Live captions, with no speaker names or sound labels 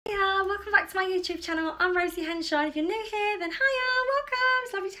to my YouTube channel. I'm Rosie Henshaw. If you're new here, then hiya, welcome,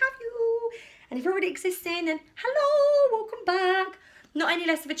 it's lovely to have you. And if you're already existing, then hello, welcome back. Not any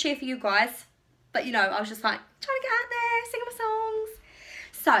less of a cheer for you guys, but you know, I was just like, trying to get out there, singing my songs.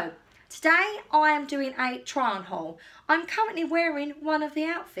 So, today I am doing a try-on haul. I'm currently wearing one of the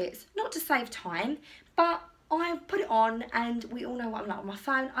outfits, not to save time, but I put it on and we all know what I'm like on my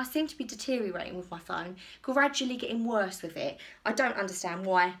phone. I seem to be deteriorating with my phone, gradually getting worse with it. I don't understand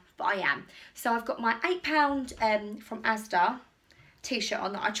why, but I am. So I've got my £8 from Asda t-shirt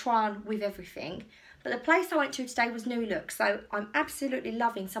on that I try on with everything. But the place I went to today was New Look, so I'm absolutely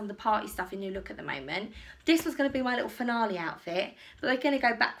loving some of the party stuff in New Look at the moment. This was going to be my little finale outfit, but they're going to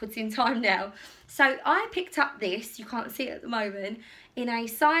go backwards in time now. So I picked up this, you can't see it at the moment, in a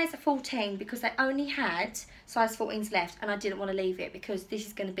size 14 because they only had size 14s left and I didn't want to leave it because this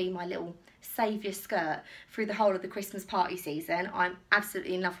is going to be my little saviour skirt through the whole of the Christmas party season. I'm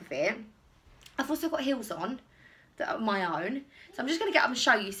absolutely in love with it. I've also got heels on that are my own, so I'm just going to get up and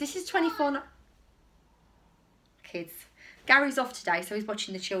show you. So this is 24... Kids. Gary's off today, so he's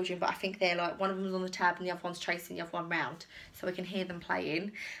watching the children, but I think they're like, one of them's on the tab and the other one's chasing the other one round, so we can hear them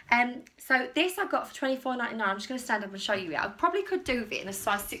playing. So this I got for £24.99. I'm just going to stand up and show you it. I probably could do with it in a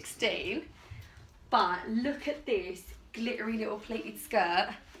size 16, but look at this glittery little pleated skirt.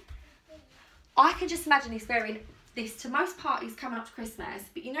 I can just imagine this wearing this to most parties coming up to Christmas,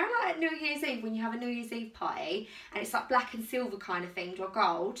 but you know, like at New Year's Eve, when you have a New Year's Eve party and it's like black and silver kind of thing, or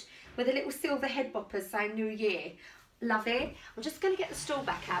gold, with a little silver head boppers saying New Year. Love it. I'm just going to get the stool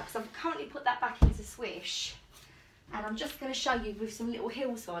back out because I've currently put that back into Swish, and I'm just going to show you with some little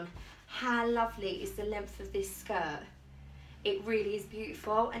heels on how lovely is the length of this skirt. It really is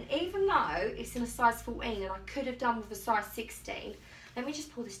beautiful, and even though it's in a size 14 and I could have done with a size 16, let me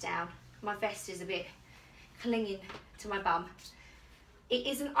just pull this down. My vest is a bit clinging to my bum. It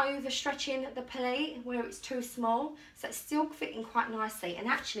isn't overstretching the pleat where it's too small, so it's still fitting quite nicely. And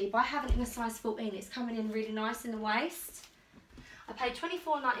actually, by having it in a size 14, it's coming in really nice in the waist. I paid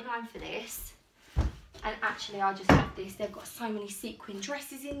 £24.99 for this, and actually I just love this. They've got so many sequin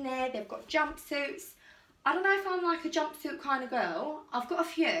dresses in there, they've got jumpsuits. I don't know if I'm like a jumpsuit kind of girl. I've got a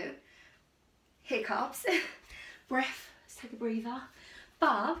few hiccups, breath, let's take a breather.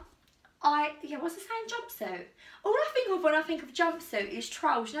 But what's the saying, jumpsuit? All I think of when I think of jumpsuit is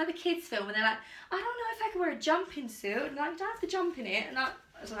Trolls. You know the kids film and they're like, I don't know if I can wear a jumping suit. And like, you don't have to jump in it. And I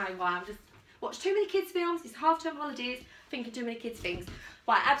don't know why, I've just watched too many kids films. It's half-term holidays, thinking too many kids things.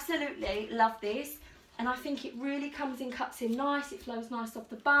 But I absolutely love this. And I think it really comes in, cuts in nice. It flows nice off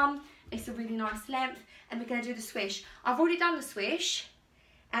the bum. It's a really nice length. And we're going to do the swish. I've already done the swish.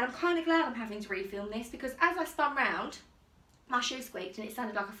 And I'm kind of glad I'm having to refilm this because as I spun round, my shoe squeaked and it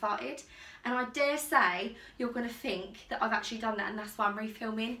sounded like I farted, and I dare say you're going to think that I've actually done that and that's why I'm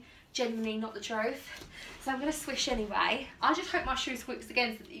refilming. Genuinely not the truth. So I'm going to swish anyway. I just hope my shoe squeaks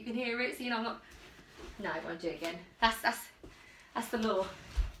again so that you can hear it, so you know I'm not... No, I won't do it again. That's the law.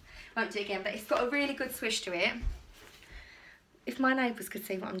 Won't do it again, but it's got a really good swish to it. If my neighbours could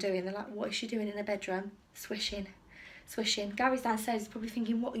see what I'm doing, they're like, what is she doing in the bedroom? Swishing. Swishing. Gary's downstairs, probably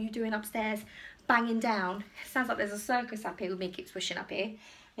thinking, what are you doing upstairs? Banging down. Sounds like there's a circus up here with me keep swishing up here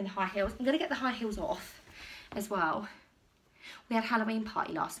in the high heels. I'm going to get the high heels off as well. We had a Halloween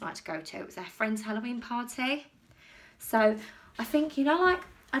party last night to go to. It was our friend's Halloween party. So I think, you know, like,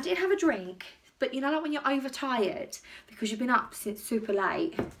 I did have a drink, but you know, like when you're overtired because you've been up since super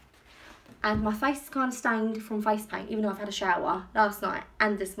late and my face is kind of stained from face paint, even though I've had a shower last night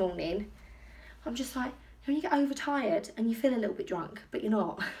and this morning. I'm just like, when you get overtired and you feel a little bit drunk, but you're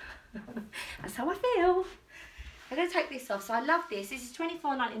not. That's how I feel. I'm going to take this off. So I love this. This is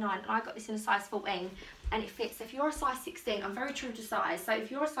 £24.99 and I got this in a size 14 and it fits. If you're a size 16, I'm very true to size. So if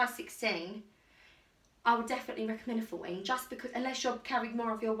you're a size 16, I would definitely recommend a 14 just because, unless you're carrying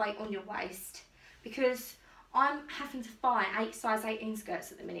more of your weight on your waist, because I'm having to buy size 18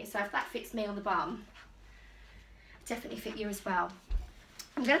 skirts at the minute. So if that fits me on the bum, definitely fit you as well.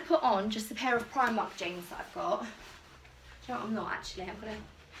 I'm going to put on just a pair of Primark jeans that I've got. Do you know what, I'm not actually. I'm going to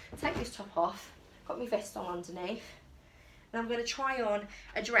take this top off, got my vest on underneath, and I'm going to try on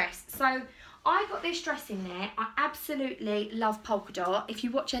a dress. So I got this dress in there. I absolutely love polka dot. If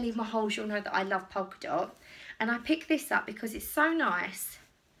you watch any of my hauls, you'll know that I love polka dot. And I picked this up because it's so nice.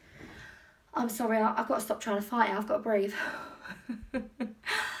 I'm sorry, I've got to stop trying to fight it. I've got to breathe.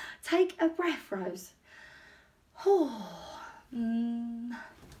 Take a breath, Rose.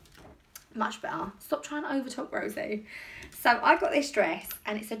 Much better. Stop trying to overtalk, Rosie. So I got this dress,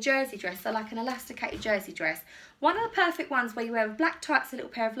 and it's a jersey dress, so like an elasticated jersey dress. One of the perfect ones where you wear black tights, a little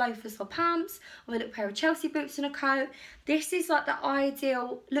pair of loafers or pumps, or a little pair of Chelsea boots and a coat. This is like the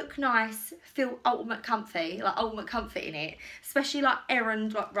ideal, look nice, feel ultimate comfy, like ultimate comfort in it. Especially like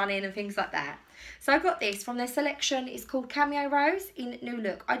errand, like running and things like that. So I got this from their selection. It's called Cameo Rose in New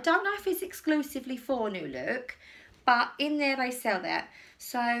Look. I don't know if it's exclusively for New Look, but in there they sell that.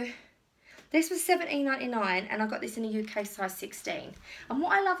 So this was $17.99 and I got this in a UK size 16. And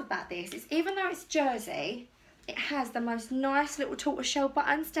what I love about this is even though it's jersey, it has the most nice little tortoiseshell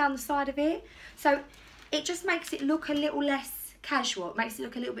buttons down the side of it. So it just makes it look a little less casual. It makes it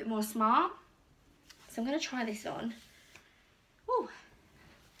look a little bit more smart. So I'm going to try this on. Ooh.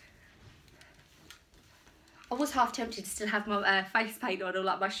 I was half tempted to still have my face paint on, or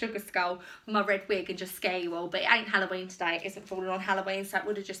like my sugar skull and my red wig and just scare you all, but it ain't Halloween today. It isn't falling on Halloween, so it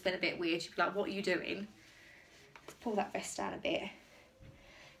would have just been a bit weird. You'd be like, what are you doing? Let's pull that vest down a bit,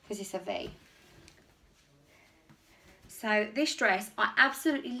 because it's a V. So this dress, I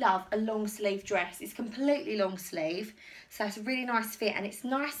absolutely love a long sleeve dress. It's completely long sleeve, so it's a really nice fit, and it's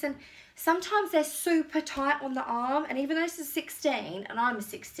nice, and sometimes they're super tight on the arm, and even though this is a 16 and I'm a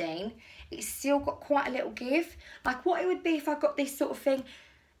 16, it's still got quite a little give. Like what it would be if I got this sort of thing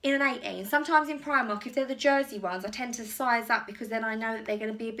in an 18. Sometimes in Primark, if they're the jersey ones, I tend to size up because then I know that they're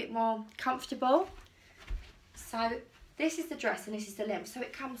going to be a bit more comfortable. So this is the dress and this is the length. So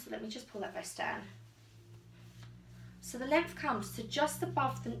it comes, let me just pull that vest down. So the length comes to just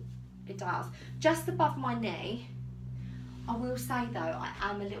above the, it does, just above my knee. I will say though, I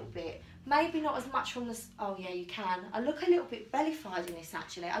am a little bit, maybe not as much from the, oh yeah you can. I look a little bit bellified in this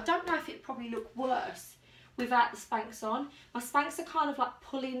actually. I don't know if it probably look worse without the Spanx on. My Spanx are kind of like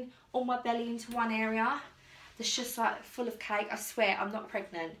pulling all my belly into one area. It's just like full of cake. I swear I'm not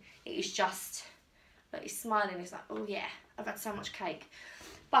pregnant. It is just, like he's smiling, he's like, oh yeah, I've had so much cake.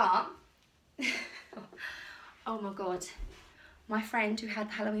 But, oh my God. My friend who had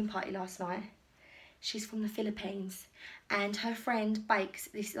the Halloween party last night, she's from the Philippines, and her friend bakes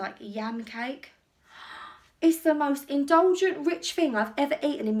this like yam cake. It's the most indulgent, rich thing I've ever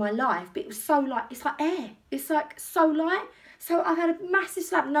eaten in my life, but it was so light, it's like air. It's like so light. So I've had a massive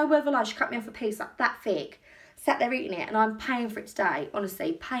slab, no word of a lie, she cut me off a piece like that thick, sat there eating it, and I'm paying for it today,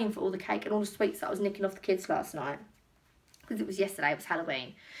 honestly, paying for all the cake and all the sweets that I was nicking off the kids last night. Because it was yesterday, it was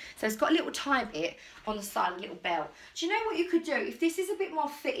Halloween. So it's got a little tie bit on the side, a little belt. Do you know what you could do? If this is a bit more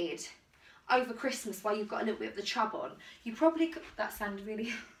fitted over Christmas while you've got a little bit of the chub on, you probably could, that sounded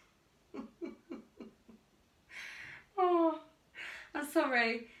really, oh, I'm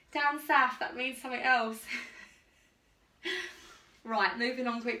sorry. Down south, that means something else. Right, moving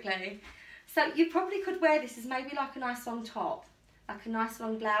on quickly. So you probably could wear this as maybe like a nice long top, like a nice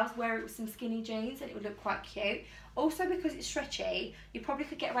long blouse, wear it with some skinny jeans and it would look quite cute. Also because it's stretchy, you probably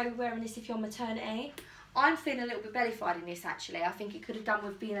could get away with wearing this if you're on maternity. I'm feeling a little bit bellified in this actually. I think it could have done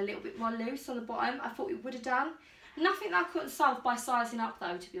with being a little bit more loose on the bottom. I thought it would have done. Nothing that I couldn't solve by sizing up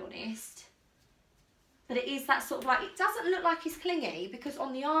though, to be honest. But it is that sort of like, it doesn't look like it's clingy because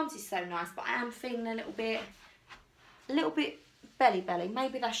on the arms it's so nice, but I am feeling a little bit belly.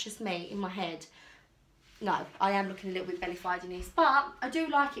 Maybe that's just me in my head. No, I am looking a little bit bellified in this, but I do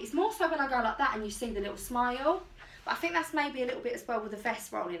like it. It's more so when I go like that and you see the little smile. But I think that's maybe a little bit as well with the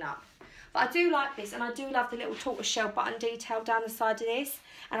vest rolling up. But I do like this, and I do love the little tortoiseshell button detail down the side of this.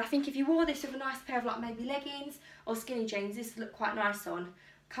 And I think if you wore this with a nice pair of like maybe leggings or skinny jeans, this would look quite nice on.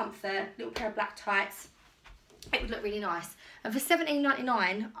 Comfort, little pair of black tights. It would look really nice. And for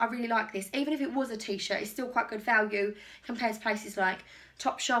 $17.99, I really like this. Even if it was a t-shirt, it's still quite good value compared to places like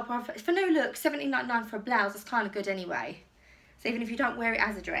Topshop. Or for New Look, $17.99 for a blouse is kind of good anyway. So even if you don't wear it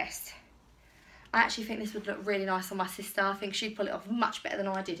as a dress, I actually think this would look really nice on my sister. I think she'd pull it off much better than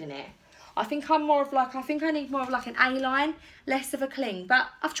I did in it. I think I'm more of like, I think I need more of like an A-line, less of a cling. But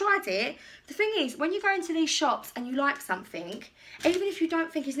I've tried it. The thing is, when you go into these shops and you like something, even if you don't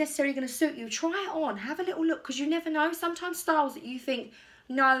think it's necessarily going to suit you, try it on. Have a little look, because you never know. Sometimes styles that you think,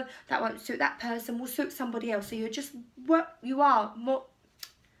 no, that won't suit that person, will suit somebody else. So you're just,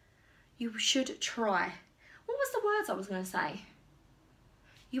 you should try. What was the words I was going to say?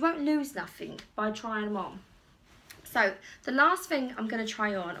 You won't lose nothing by trying them on. So the last thing I'm going to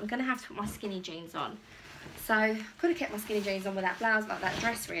try on, I'm going to have to put my skinny jeans on. So I could have kept my skinny jeans on with that blouse, like that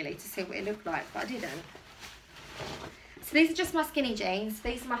dress really, to see what it looked like, but I didn't. So these are just my skinny jeans.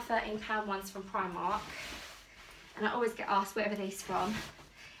 These are my £13 ones from Primark. And I always get asked where are these from.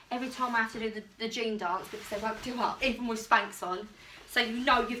 Every time I have to do the jean dance because they won't do up, even with Spanx on. So you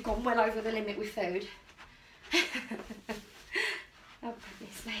know you've gone well over the limit with food. Oh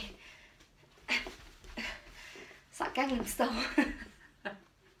goodness me. like Gangnam Style.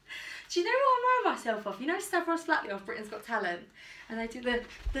 Do you know what I remind myself of? You know Stavros Flatley off Britain's Got Talent? And they do the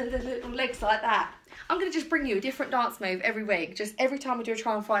little legs like that. I'm going to just bring you a different dance move every week. Just every time we do a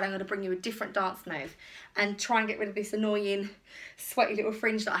Try on Friday, I'm going to bring you a different dance move. And try and get rid of this annoying, sweaty little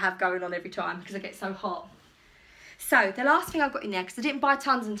fringe that I have going on every time because I get so hot. So, the last thing I've got in there, because I didn't buy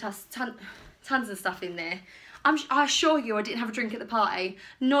tons of stuff in there. I assure you I didn't have a drink at the party.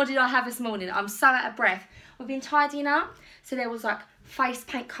 Nor did I have this morning. I'm so out of breath. We've been tidying up. So there was like face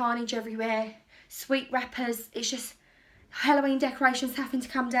paint carnage everywhere. Sweet wrappers. It's just Halloween decorations having to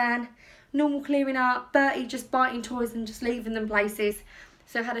come down. Normal clearing up. Bertie just biting toys and just leaving them places.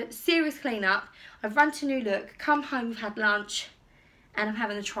 So I've had a serious clean up. I've run to New Look. Come home, we've had lunch. And I'm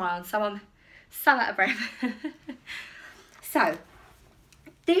having a try on. So I'm so out of breath. So,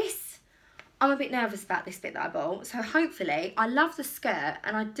 this, I'm a bit nervous about this bit that I bought. So hopefully, I love the skirt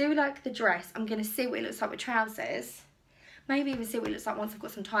and I do like the dress. I'm going to see what it looks like with trousers. Maybe even see what it looks like once I've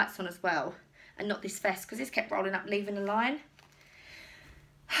got some tights on as well. And not this vest, because this kept rolling up, leaving a line.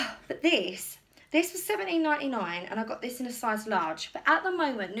 But this was $17.99 and I got this in a size large. But at the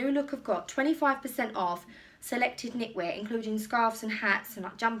moment, New Look have got 25% off selected knitwear, including scarves and hats and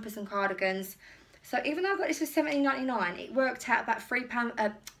like jumpers and cardigans. So even though I got this for $17.99, it worked out about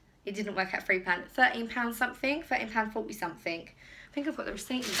 £3. It didn't work out £3, £13 something, £13.40 something. I think I've got the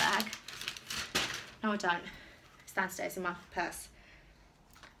receipt in the bag. No, I don't. It's downstairs in my purse.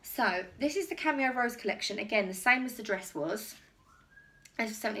 So this is the Cameo Rose collection. Again, the same as the dress was.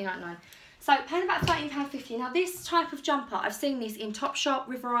 It's for $17.99. So paying about £13.50. Now this type of jumper, I've seen this in Topshop,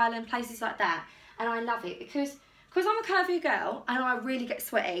 River Island, places like that. And I love it because I'm a curvy girl and I really get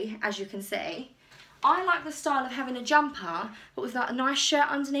sweaty, as you can see. I like the style of having a jumper, but with like a nice shirt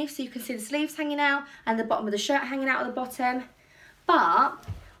underneath so you can see the sleeves hanging out and the bottom of the shirt hanging out at the bottom. But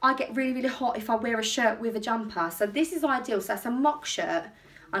I get really, really hot if I wear a shirt with a jumper. So this is ideal. So that's a mock shirt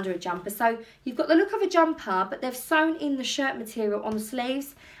under a jumper. So you've got the look of a jumper, but they've sewn in the shirt material on the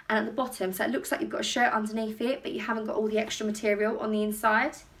sleeves and at the bottom. So it looks like you've got a shirt underneath it, but you haven't got all the extra material on the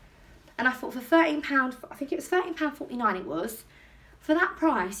inside. And I thought for £13, I think it was £13.49 it was. For that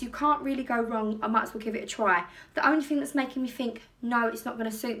price, you can't really go wrong. I might as well give it a try. The only thing that's making me think, no, it's not going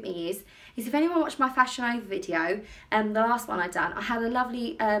to suit me is if anyone watched my Fashion Over video, the last one I done, I had a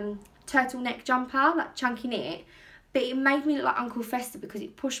lovely turtleneck jumper, like chunky knit, but it made me look like Uncle Fester because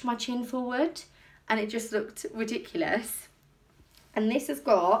it pushed my chin forward and it just looked ridiculous. And this has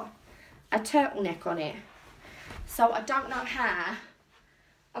got a turtleneck on it. So I don't know how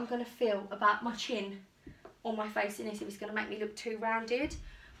I'm going to feel about my chin on my face in this, if it's going to make me look too rounded.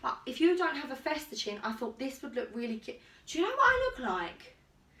 But if you don't have a Fester chin, I thought this would look really cute. Do you know what I look like?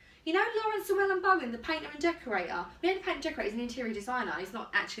 You know Lawrence Llewellyn Bowen, the painter and decorator? The only painter and decorator is an interior designer, he's not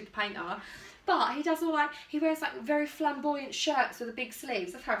actually the painter. But he does all like, he wears like very flamboyant shirts with the big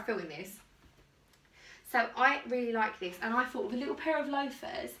sleeves. That's how I feel in this. So I really like this. And I thought with a little pair of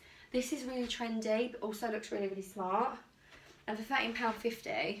loafers, this is really trendy, but also looks really, really smart. And for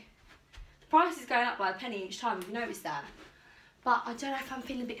 £13.50, price is going up by a penny each time, have you noticed that? But I don't know if I'm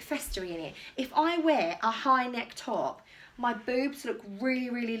feeling a bit festery in it. If I wear a high neck top, my boobs look really,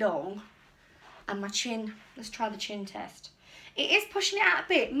 really long. And my chin, let's try the chin test. It is pushing it out a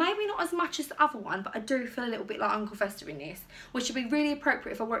bit, maybe not as much as the other one, but I do feel a little bit like Uncle Fester in this, which would be really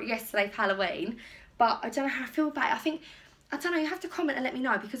appropriate if I wore it yesterday for Halloween. But I don't know how I feel about it. I don't know, you have to comment and let me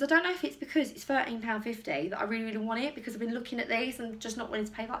know, because I don't know if it's because it's £13.50 that I really, really want it, because I've been looking at these and just not wanting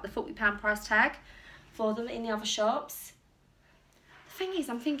to pay like the £40 price tag for them in the other shops. The thing is,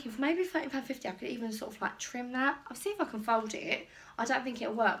 I'm thinking for maybe £13.50 I could even sort of like trim that. I'll see if I can fold it. I don't think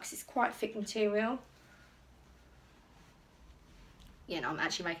it'll work because it's quite thick material. Yeah, no, I'm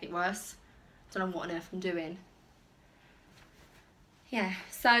actually making it worse. I don't know what on earth I'm doing. Yeah,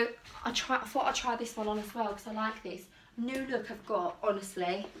 so I thought I'd try this one on as well because I like this. New Look have got,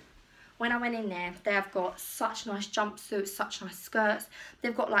 honestly, when I went in there, they have got such nice jumpsuits, such nice skirts.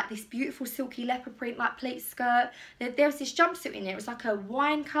 They've got like this beautiful silky leopard print like pleat skirt. There was this jumpsuit in there, it was like a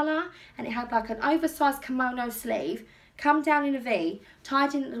wine colour and it had like an oversized kimono sleeve, come down in a V,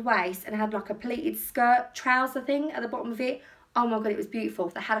 tied in at the waist and had like a pleated skirt trouser thing at the bottom of it. Oh my god, it was beautiful.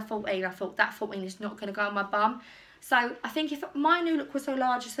 They had a 14, I thought that 14 is not going to go on my bum. So I think if my New Look was so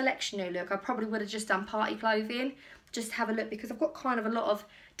large a selection New Look, I probably would have just done party clothing. Just have a look, because I've got kind of a lot of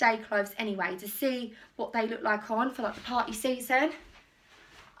day clothes anyway to see what they look like on for like the party season.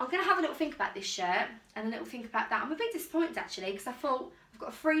 I'm going to have a little think about this shirt and a little think about that. I'm a bit disappointed actually because I thought I've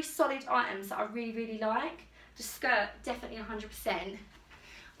got 3 solid items that I really, really like. The skirt, definitely 100%. And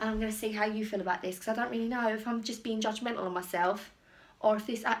I'm going to see how you feel about this, because I don't really know if I'm just being judgmental on myself or if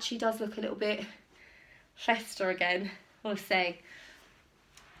this actually does look a little bit fester again. We'll see.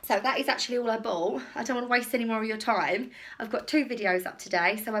 So that is actually all I bought. I don't want to waste any more of your time. I've got 2 videos up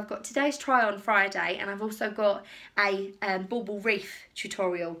today. So I've got today's try on Friday, and I've also got a bauble reef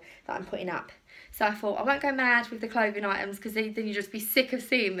tutorial that I'm putting up. So I thought I won't go mad with the clothing items because then you'll just be sick of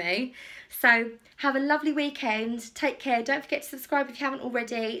seeing me. So have a lovely weekend. Take care. Don't forget to subscribe if you haven't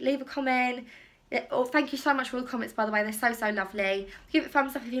already. Leave a comment. Oh, thank you so much for all the comments, by the way. They're so lovely. Give it a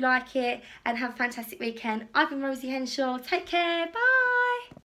thumbs up if you like it, and have a fantastic weekend. I've been Rosie Henshaw. Take care. Bye.